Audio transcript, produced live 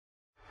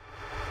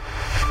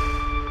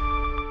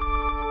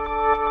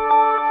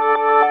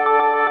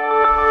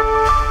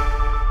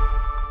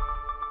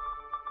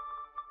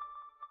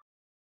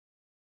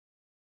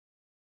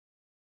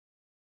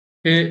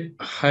Hey,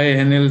 hi,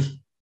 Henel.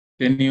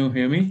 Can you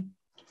hear me?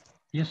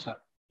 Yes, sir.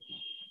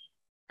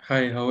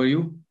 Hi, how are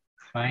you?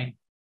 Fine.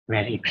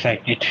 Very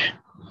excited.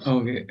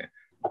 Okay.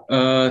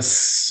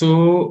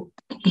 So,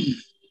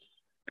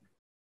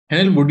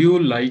 Henel, would you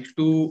like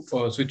to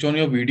switch on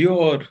your video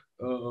or,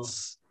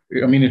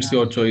 I mean, it's Yeah.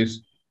 your choice.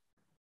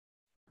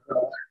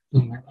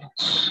 2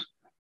 minutes.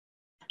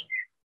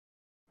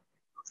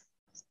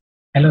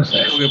 Hello,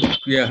 sir. Okay.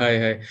 Yeah, hi,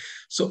 hi.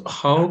 So,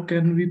 how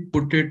can we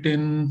put it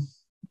in?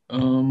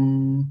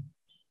 Um,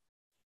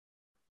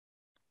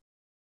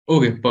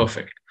 okay,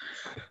 perfect.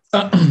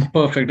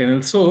 Perfect,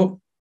 Henel. So,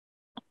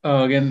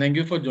 again, thank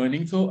you for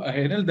joining. So,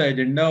 Henel, the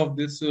agenda of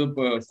this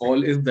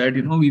call is that,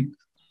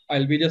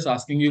 I'll be just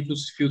asking you a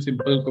few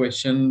simple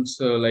questions,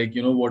 like,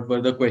 what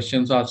were the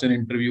questions asked in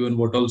interview and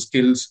what all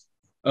skills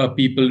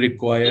people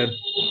require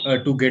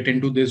to get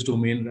into this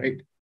domain,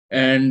 right?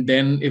 And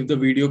then if the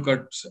video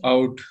cuts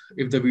out,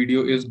 if the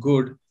video is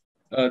good,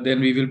 then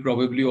we will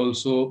probably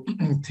also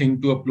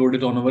think to upload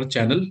it on our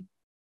channel,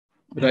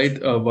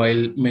 right?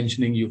 While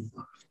mentioning you.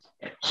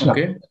 Sure.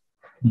 Okay.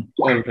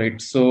 All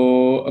right.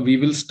 So we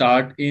will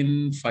start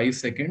in 5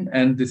 seconds,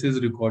 and this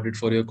is recorded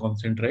for your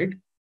consent, right?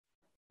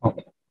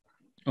 Okay.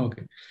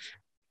 Okay.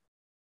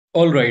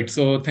 All right.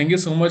 So thank you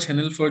so much,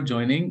 Henil, for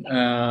joining.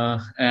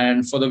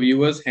 And for the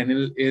viewers,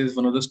 Henil is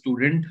one of the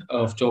student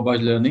of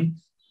Jobaaj Learning.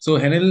 So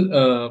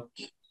Henil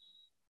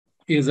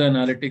is an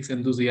analytics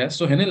enthusiast.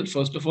 So Henil,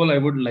 first of all, I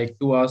would like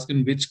to ask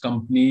in which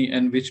company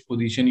and which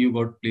position you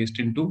got placed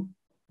into.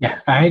 Yeah,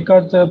 I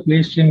got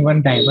placed in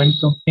one diamond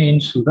company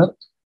in Surat,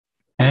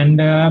 and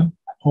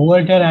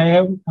over there I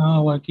am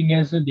working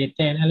as a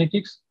data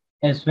analytics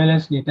as well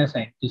as data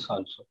scientist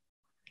also.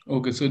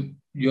 Okay, so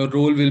your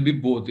role will be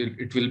both.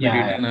 It will be data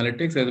Yeah,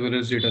 analytics as well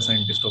as data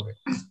scientist. Okay.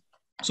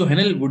 So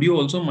Henil, would you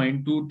also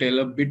mind to tell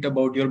a bit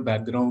about your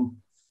background,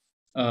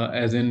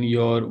 as in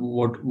your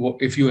what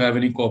if you have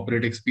any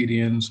corporate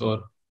experience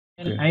or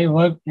and okay. I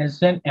worked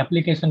as an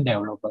application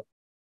developer.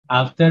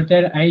 After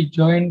that, I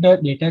joined the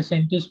data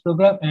scientist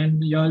program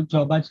and your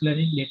Jobaaj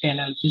learning data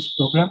analysis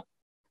program.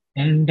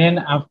 And then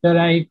after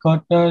I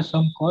got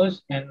some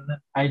calls and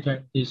I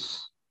joined this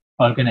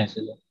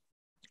organization.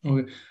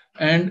 Okay.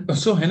 And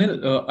so,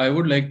 Henil, I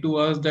would like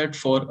to ask that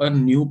for a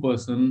new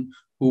person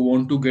who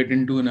want to get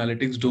into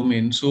analytics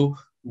domain, so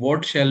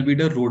what shall be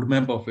the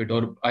roadmap of it?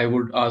 Or I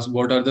would ask,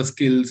 what are the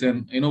skills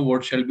and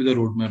what shall be the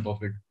roadmap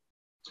of it?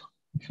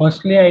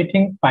 Firstly, I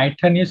think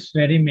Python is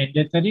very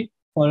mandatory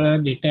for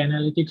a data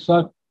analytics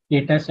or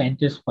data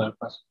scientist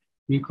purpose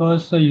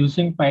because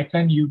using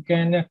Python, you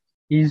can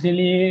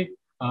easily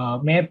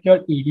map your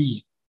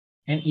EDA.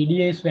 And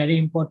EDA is very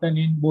important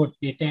in both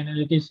data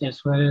analytics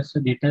as well as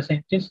data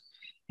scientists.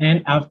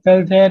 And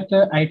after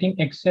that, I think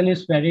Excel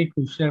is very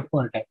crucial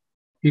for that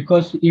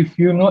because if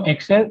you know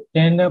Excel,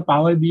 then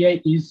Power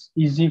BI is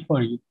easy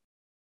for you.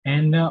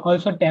 And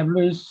also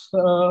Tableau is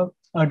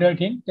other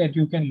thing that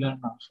you can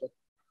learn also.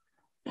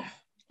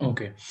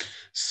 Okay.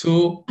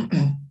 So,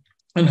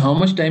 and how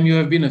much time you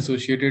have been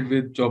associated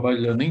with Job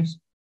Learnings?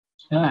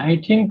 I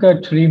think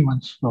a 3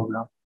 months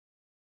program.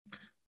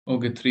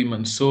 Okay, 3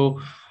 months. So,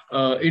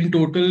 in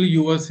total,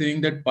 you were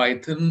saying that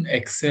Python,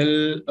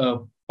 Excel,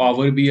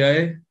 Power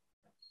BI,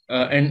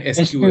 and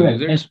SQL, SQL,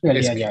 is it?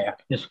 SQL, yeah, yeah, SQL.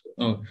 yeah. SQL.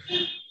 Oh,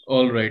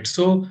 all right.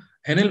 So,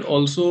 Henel,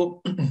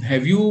 also,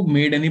 have you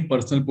made any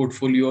personal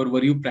portfolio or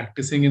were you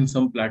practicing in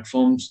some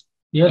platforms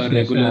Yes, yes.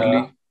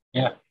 regularly?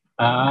 Yeah.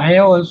 I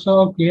have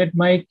also create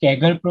my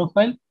Kaggle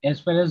profile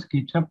as well as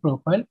GitHub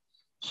profile.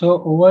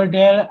 So over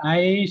there,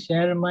 I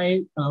share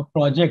my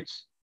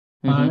projects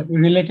Mm-hmm.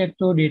 related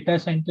to data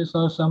scientists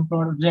or some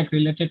project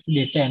related to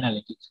data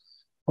analytics.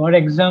 For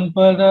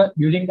example,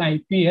 during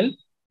IPL,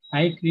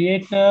 I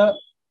create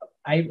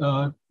I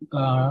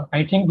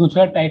think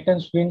Gujarat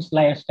Titans wins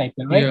last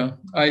title, right? Yeah,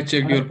 I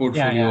checked your Yeah,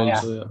 portfolio yeah, yeah.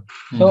 also.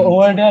 Yeah. So Mm-hmm.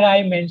 over there,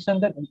 I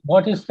mentioned that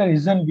what is the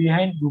reason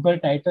behind Google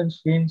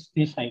Titans wins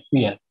this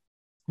IPL.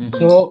 Mm-hmm.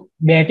 So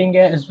batting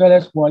as well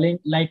as bowling,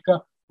 like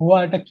who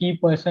are the key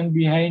person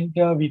behind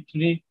the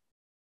victory.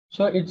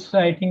 So it's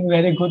I think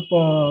very good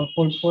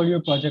portfolio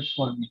project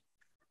for me.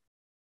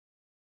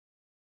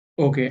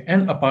 Okay.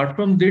 And apart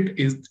from that,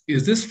 is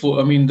this for,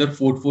 I mean, the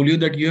portfolio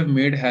that you have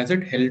made, has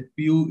it helped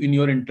you in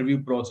your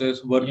interview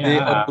process? Were they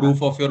a Yeah,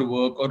 proof of your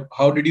work or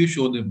how did you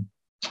show them?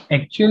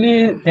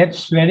 actually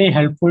that's very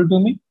helpful to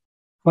me.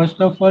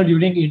 First of all,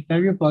 during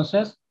interview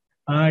process,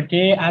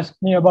 they ask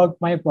me about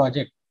my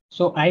project.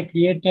 So I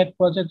create that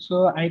project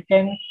so I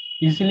can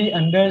easily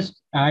understand,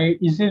 I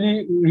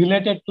easily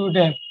related to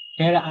them,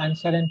 their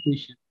answer and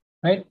question,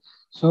 right?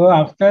 So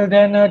after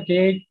then,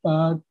 they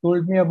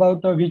told me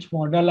about which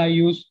model I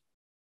use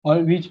or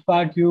which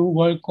part you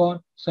work on,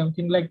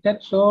 something like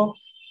that. So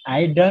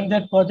I done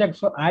that project,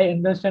 so I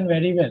understand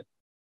very well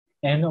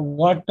and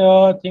what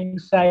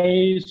things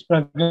I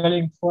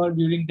struggling for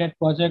during that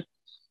project.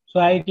 So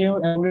I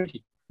give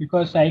everything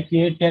because I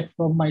create that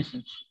from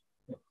myself.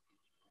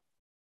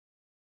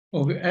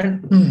 Okay.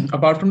 And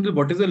apart from that,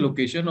 what is the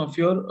location of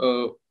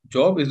your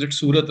job? Is it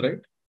Surat, right?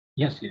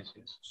 Yes, yes,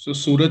 yes. So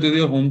Surat is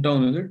your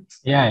hometown, is it?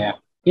 Yeah, yeah.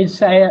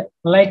 It's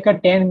like a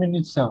 10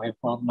 minutes away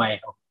from my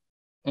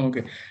home.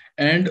 Okay.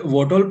 And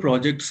what all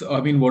projects,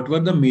 I mean, what were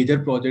the major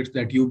projects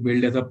that you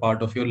built as a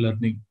part of your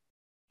learning?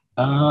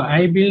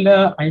 I build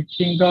I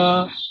think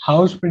a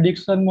house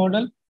prediction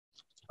model.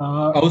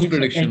 House It's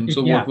prediction.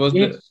 So yeah, what was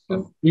the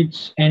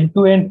it's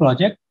end-to-end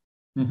project.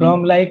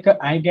 From Mhm. like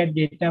I get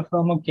data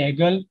from a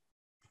Kaggle,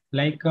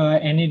 like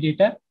any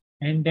data,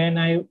 and then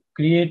I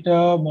create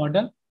a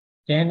model.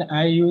 Then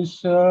I use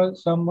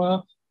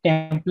some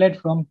template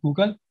from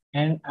Google,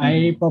 and Mhm.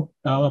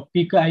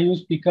 I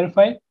use picker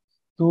file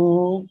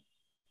to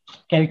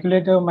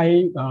calculate my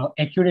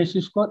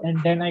accuracy score,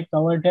 and then I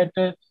cover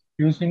that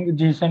using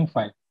JSON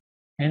file,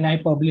 and I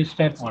publish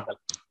that model.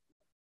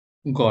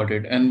 Got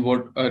it. And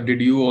what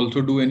did you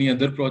also do any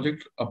other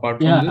project apart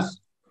from Yeah, this?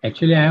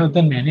 actually, I have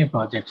done many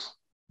projects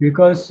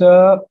because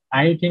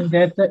I think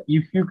that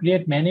if you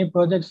create many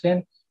projects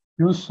and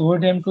you show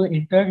them to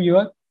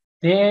interviewer,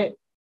 they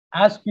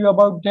ask you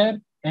about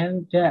them,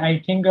 and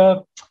I think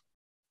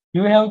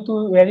you have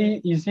to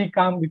very easy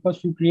come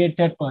because you create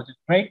that project,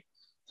 right?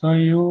 So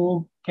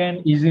you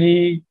can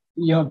easily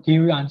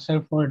give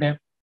answer for them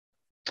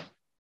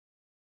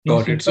in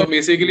Got it. simple. So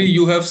basically, Yes.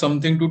 you have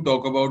something to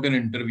talk about in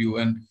interview,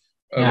 and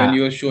when Yeah,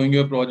 you are showing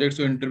your project,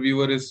 so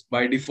interviewer is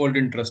by default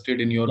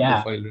interested in your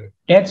yeah. profile, right?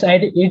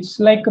 It's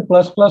like a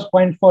plus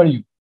point for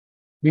you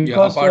Yeah.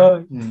 because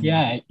Apart.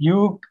 yeah,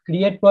 you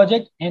create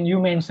project and you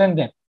mention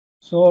that,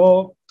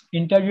 so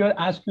interviewer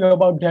ask you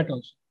about that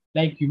also,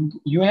 like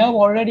you have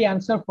already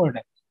answer for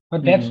that,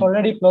 but that's Mhm.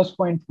 already plus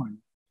point for you.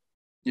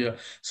 Yeah.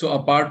 So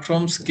apart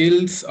from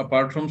skills,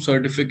 apart from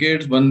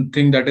certificates, one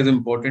thing that is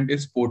important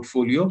is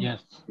portfolio,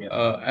 Yes, yes,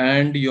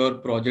 and your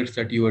projects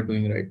that you are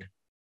doing, right?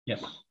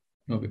 yes.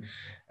 Okay.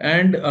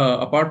 And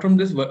apart from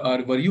this,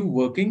 were you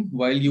working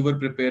while you were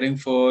preparing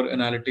for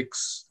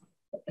analytics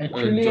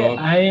Actually job?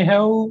 I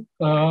have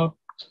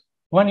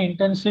one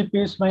internship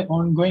is my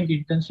ongoing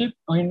internship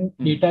in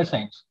Hmm. data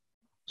science.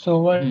 So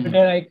over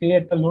there I Hmm.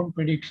 create a loan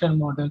prediction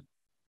model.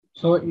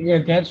 So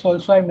yeah, that's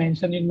also I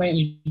mentioned in my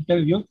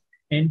interview,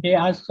 and they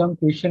ask some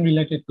question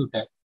related to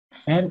that.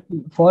 And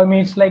for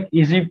me, it's like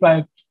easy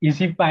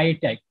pie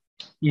type,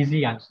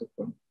 easy answer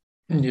for me.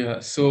 Yeah.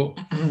 So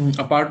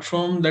apart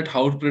from that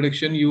house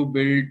prediction, you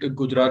built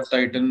Gujarat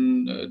Titan.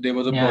 There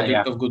was a Yeah, project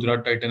yeah, of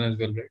Gujarat Titan as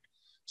well, right?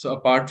 So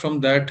apart from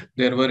that,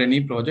 there were any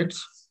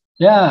projects?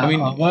 I yeah.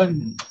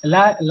 mean,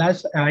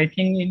 Last I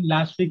think in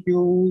last week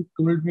you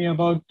told me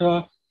about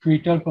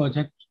Twitter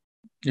project.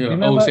 yeah. Oh,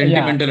 Remember? Yeah,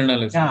 sentimental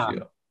analysis. yeah.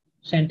 Yeah.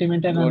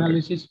 Sentimental Got it.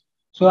 analysis.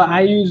 So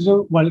I use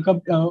World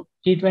Cup,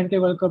 T20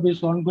 World Cup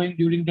is ongoing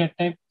during that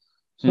time.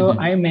 So Hmm.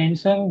 I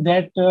mentioned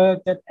that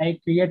I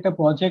create a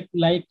project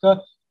like a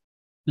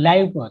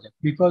live project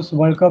because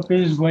World Cup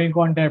is going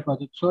on that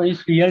project. So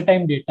it's real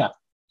time data.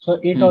 So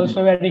it Hmm.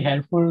 also very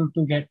helpful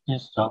to get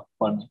this job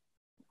for me.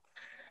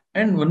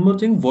 And one more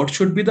thing, what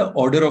should be the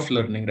order of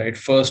learning, right?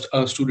 First,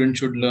 a student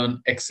should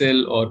learn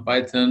Excel or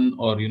Python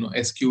or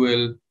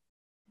SQL.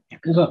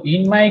 So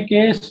in my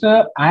case,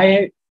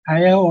 I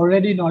have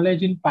already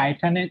knowledge in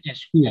Python and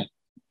SQL.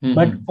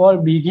 But Hmm. for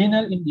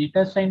beginner in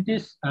data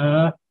scientist,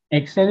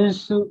 Excel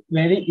is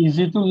very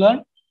easy to learn,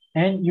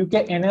 and you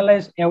can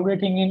analyze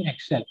everything in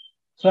Excel.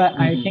 So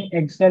I Hmm. think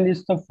Excel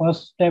is the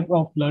first step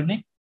of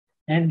learning,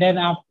 and then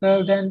after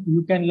then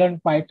you can learn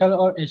Python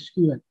or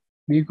SQL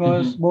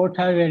because Hmm. both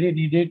are very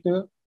needed.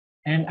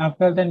 And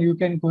after then you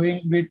can go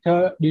in with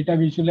data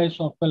visualize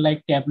software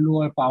like Tableau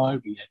or Power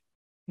BI.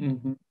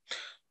 Hmm.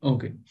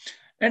 Okay.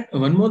 And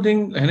one more thing,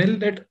 Hanil,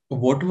 that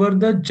what were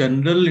the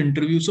general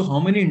interviews? So how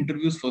many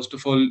interviews, first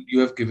of all, you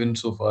have given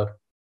so far?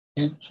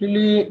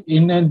 Actually,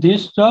 in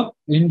this job,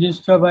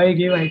 I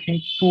give I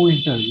think two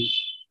interviews.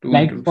 Two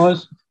Like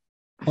interviews.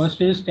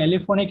 first is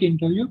telephonic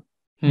interview,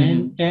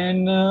 and Hmm.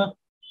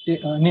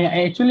 then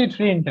actually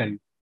three interview.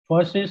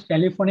 First is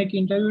telephonic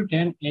interview,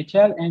 then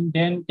HR, and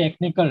then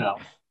technical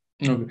round.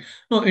 Okay.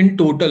 No, in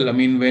total, I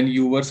mean, when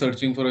you were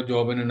searching for a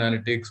job in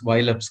analytics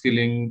while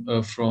upskilling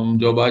from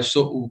Jobaaj,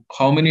 so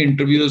how many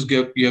interviews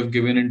you have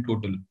given in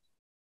total?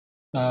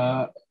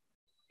 Uh,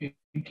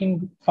 I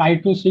think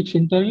 5 to 6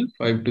 interview.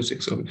 5 to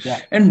 6. Okay. Yeah.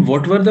 And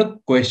what were the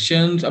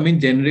questions? I mean,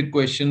 generic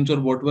questions, or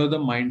what were the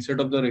mindset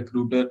of the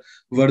recruiter?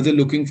 Were they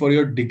looking for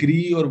your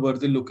degree, or were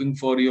they looking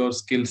for your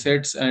skill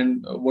sets?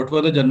 And what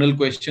were the general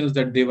questions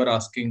that they were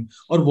asking?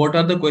 Or what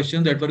are the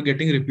questions that were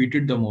getting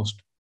repeated the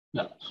most?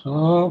 Yeah.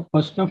 So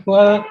first of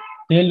all,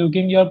 they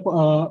looking your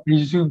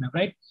resume,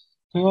 right?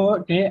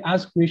 So they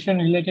ask question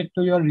related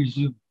to your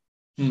resume.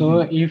 So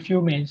Hmm. if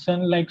you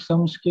mention like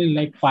some skill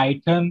like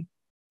Python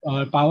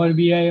or Power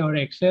BI or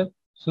Excel,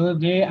 so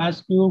they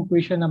ask you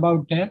question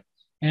about that,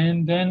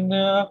 and then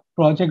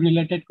project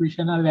related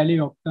question are very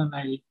often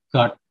I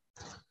got.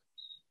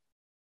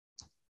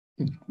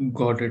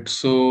 Got it.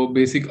 So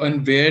basic,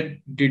 and where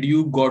did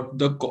you got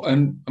the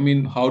and I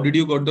mean, how did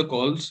you got the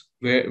calls?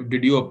 Where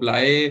did you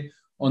apply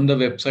on the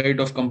website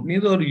of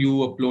companies, or you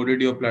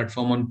uploaded your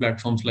platform on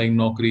platforms like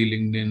Naukri,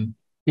 LinkedIn?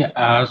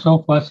 Yeah.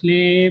 So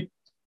firstly,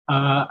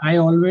 I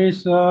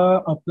always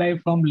apply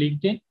from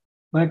LinkedIn.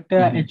 but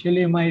Mhm.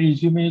 actually my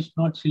resume is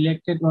not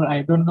selected, or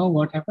I don't know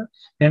what happened.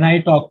 Then I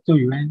talked to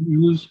you and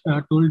you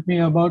told me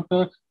about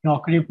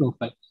Naukri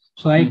profile.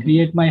 So I Mhm.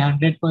 create my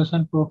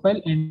 100%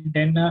 profile, and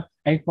then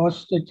I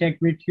cross check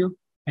with you,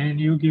 and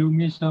you give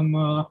me some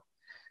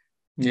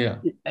Yeah.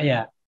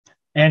 yeah,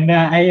 and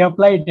I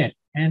applied it.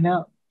 And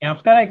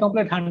after I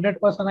complete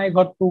 100%, I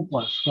got two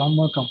calls from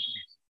more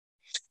companies.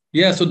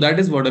 Yeah, so that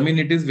is what I mean.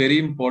 It is very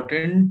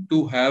important to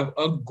have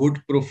a good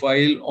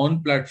profile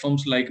on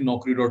platforms like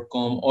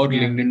Naukri.com or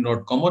Yeah,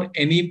 LinkedIn.com or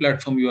any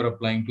platform you are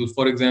applying to.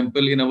 For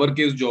example, in our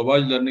case,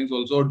 Jobaaj Learnings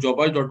also or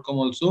Jobaaj.com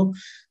also.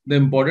 The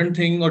important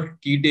thing or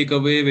key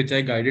takeaway, which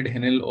I guided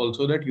Henel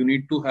also, that you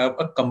need to have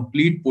a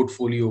complete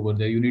portfolio over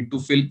there. You need to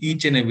fill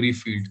each and every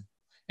field.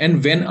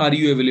 And when are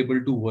you available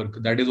to work?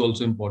 That is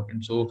also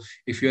important. So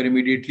if you are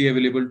immediately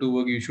available to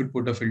work, you should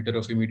put a filter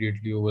of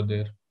immediately over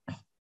there.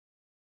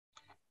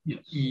 yes.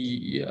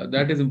 Yeah,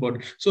 that is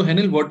important. So,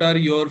 Henil, what are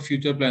your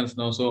future plans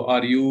now? So,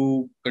 are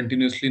you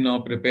continuously now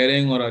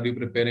preparing, or are you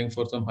preparing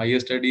for some higher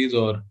studies,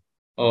 or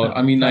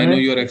I mean, I know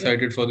you're Currently,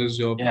 excited for this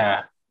job.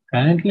 yeah.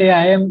 Currently,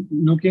 I am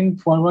looking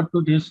forward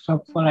to this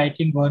job for I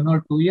think 1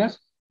 or 2 years.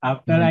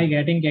 After I Hmm.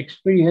 getting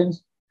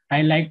experience,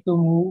 I like to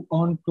move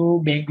on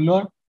to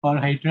Bangalore or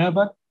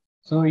Hyderabad.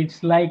 So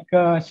it's like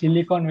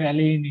Silicon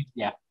Valley in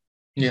India.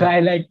 So Yeah. I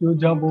like to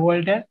job over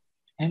there.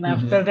 And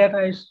after Hmm. that,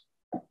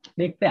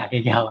 देखते हैं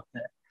आगे क्या होता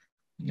है.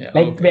 Yeah.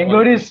 Like Okay. All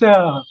Bangalore right. is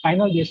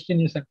final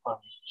destination for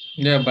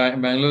me. Yeah,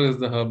 Bangalore is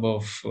the hub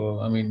of.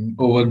 I mean,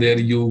 over there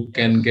you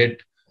can Yes.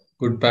 get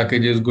good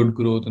packages, good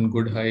growth, and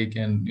good hike,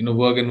 and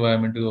work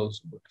environment is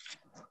also good.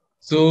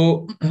 So,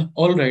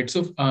 all right.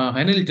 So,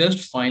 Hanil,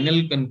 just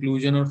final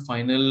conclusion or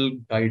final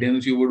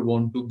guidance you would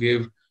want to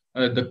give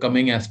the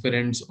coming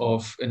aspirants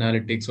of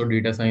analytics or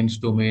data science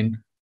domain.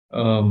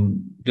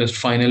 Just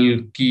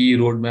final key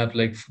roadmap,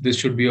 like this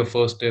should be a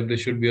first step, this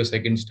should be a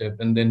second step,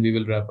 and then we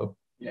will wrap up.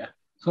 Yeah.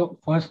 So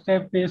first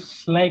step is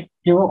like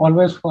you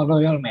always follow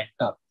your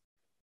mentor,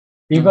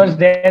 because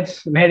Okay.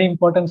 that's very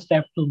important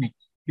step to me.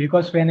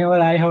 Because whenever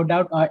I have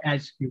doubt, I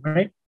ask you,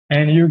 right?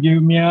 And you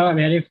give me a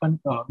very fun,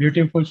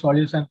 beautiful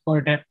solution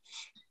for that.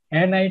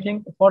 And I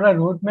think for a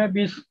roadmap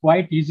is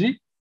quite easy.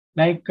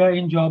 Like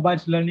in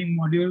Jobaaj learning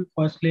module,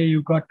 firstly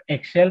you got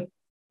Excel,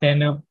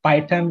 then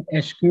Python,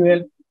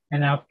 SQL,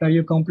 and after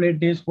you complete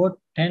this both,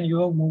 then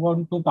you move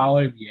on to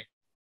Power BI.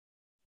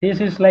 This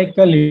is like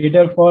a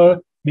leader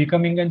for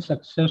becoming a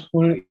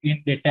successful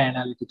in data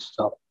analytics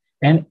job.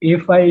 And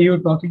if you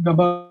talking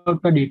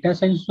about the data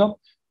science job,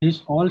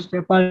 these all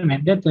steps are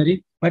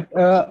mandatory. But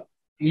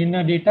in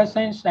a data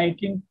science, I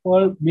think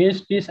for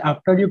base is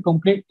after you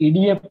complete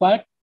EDA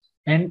part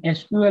and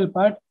SQL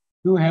part,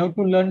 you have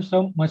to learn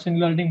some machine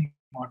learning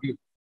module.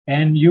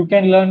 And you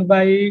can learn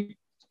by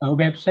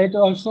website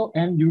also,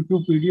 and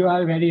YouTube video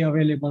are very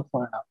available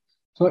for now.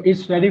 So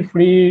it's very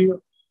free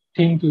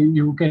thing to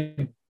you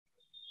can.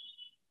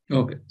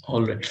 Okay.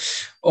 All right.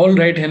 All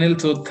right, Henil.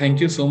 So, thank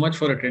you so much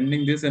for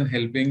attending this and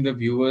helping the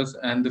viewers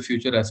and the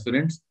future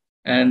aspirants.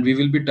 And we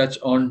will be touch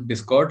on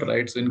Discord,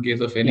 right? So, in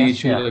case of any Yes,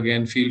 issues, yeah.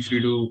 again, feel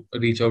free to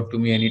reach out to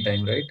me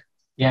anytime, right?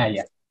 Yeah,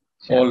 yeah.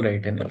 Sure. All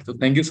right, Henil. So,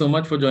 thank you so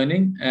much for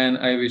joining, and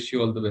I wish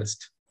you all the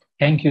best.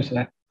 Thank you,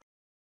 sir.